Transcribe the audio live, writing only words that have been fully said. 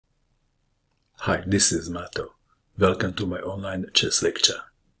Hi, this is Mato. Welcome to my online chess lecture.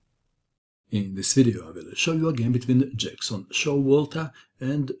 In this video I will show you a game between Jackson Showalter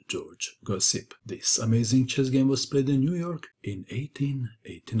and George Gossip. This amazing chess game was played in New York in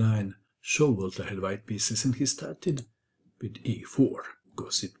 1889. Showalter had white pieces and he started with e4.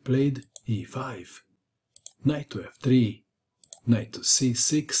 Gossip played e5, knight to f3, knight to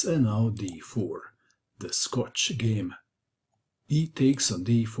c6 and now d4. The Scotch game. E takes on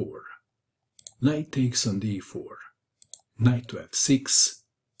d4. Knight takes on d4, knight to f6,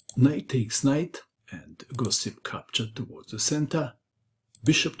 knight takes knight, and Gossip captured towards the center,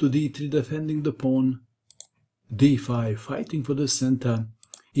 bishop to d3 defending the pawn, d5 fighting for the center,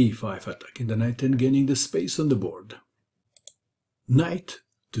 e5 attacking the knight and gaining the space on the board, knight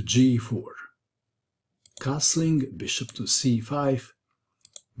to g4, castling, bishop to c5,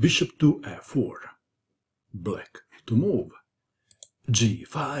 bishop to f4, black to move,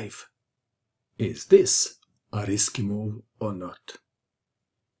 g5. Is this a risky move or not?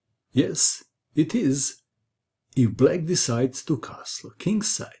 Yes, it is, if black decides to castle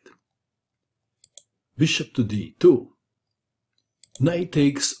kingside. Bishop to d2. Knight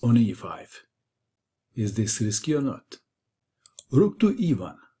takes on e5. Is this risky or not? Rook to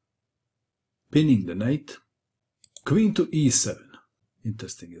e1. Pinning the knight. Queen to e7.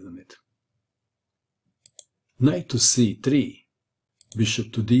 Interesting, isn't it? Knight to c3.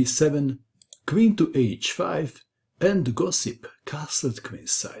 Bishop to d7. Queen to h5, and Gossip castled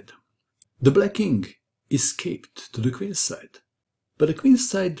queenside. The black king escaped to the queenside, but the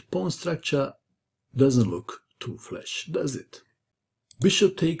queenside pawn structure doesn't look too flash, does it?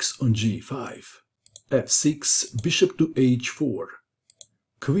 Bishop takes on g5, f6, bishop to h4,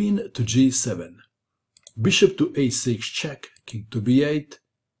 queen to g7, bishop to a6 check, king to b8,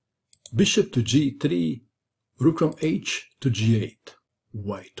 bishop to g3, rook from h to g8,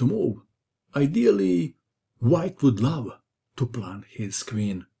 white to move. Ideally, white would love to plant his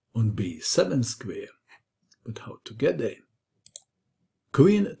queen on b7 square, but how to get there?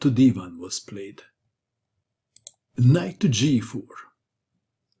 Queen to d1 was played. Knight to g4.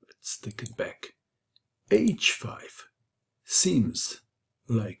 Let's take it back. h5 seems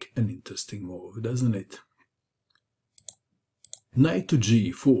like an interesting move, doesn't it? Knight to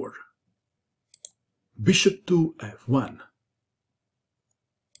g4. Bishop to f1.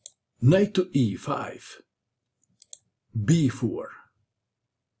 Knight to e5, b4,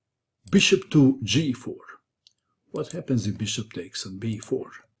 bishop to g4. What happens if bishop takes on b4?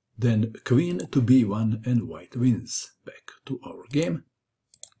 Then queen to b1 and white wins. Back to our game.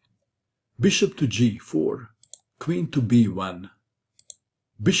 Bishop to g4, queen to b1,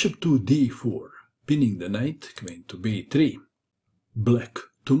 bishop to d4, pinning the knight, queen to b3. Black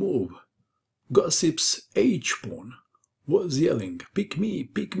to move. Gossip's h-pawn was yelling, "Pick me,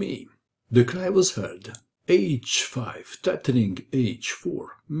 pick me." The cry was heard. h5, threatening h4,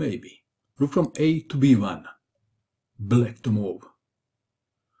 maybe. Rook from a to b1. Black to move.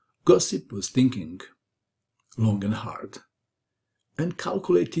 Gossip was thinking long and hard, and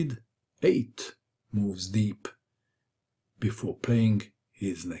calculated 8 moves deep before playing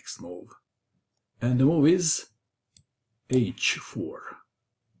his next move. And the move is h4.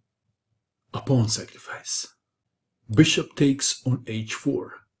 A pawn sacrifice. Bishop takes on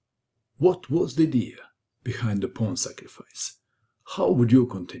h4. What was the idea behind the pawn sacrifice? How would you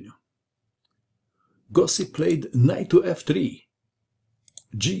continue? Gossip played knight to f3.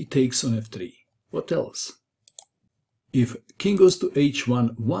 G takes on f3. What else? If king goes to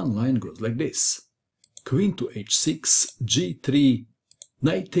h1, one line goes like this. Queen to h6, g3,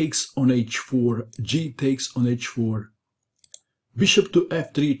 knight takes on h4, g takes on h4. Bishop to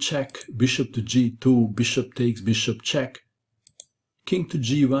f3 check, bishop to g2, bishop takes, bishop check. King to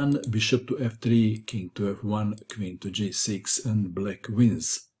g1, bishop to f3, king to f1, queen to g6, and black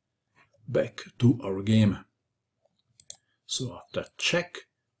wins. Back to our game. So after check,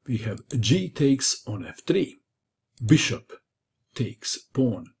 we have g takes on f3. Bishop takes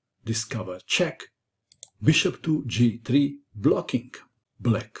pawn, discover check. Bishop to g3, blocking.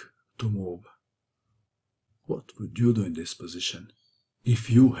 Black to move. What would you do in this position? If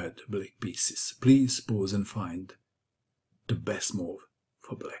you had black pieces, please pause and find the best move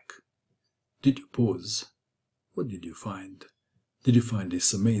for black. Did you pause? What did you find? Did you find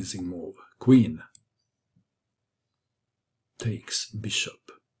this amazing move? Queen takes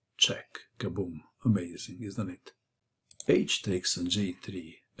bishop, check, kaboom. Amazing, isn't it? H takes on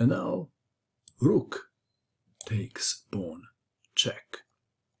g3, and now rook takes pawn, check.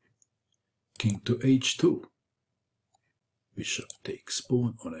 King to h2. Bishop takes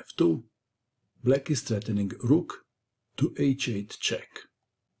pawn on f2. Black is threatening rook to h8 check.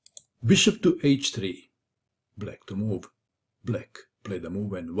 Bishop to h3, black to move. Black played a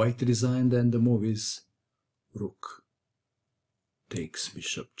move and white resigned, and the move is rook takes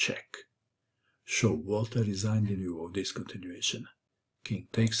bishop check. Showalter resigned in view of this continuation. King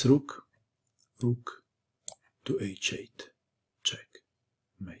takes rook, rook to h8, check,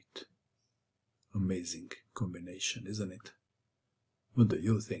 mate. Amazing combination, isn't it? What do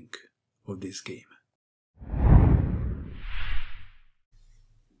you think of this game?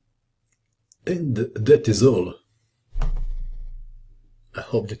 And that is all. I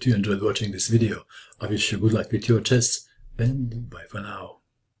hope that you enjoyed watching this video. I wish you good luck with your chess, and bye for now.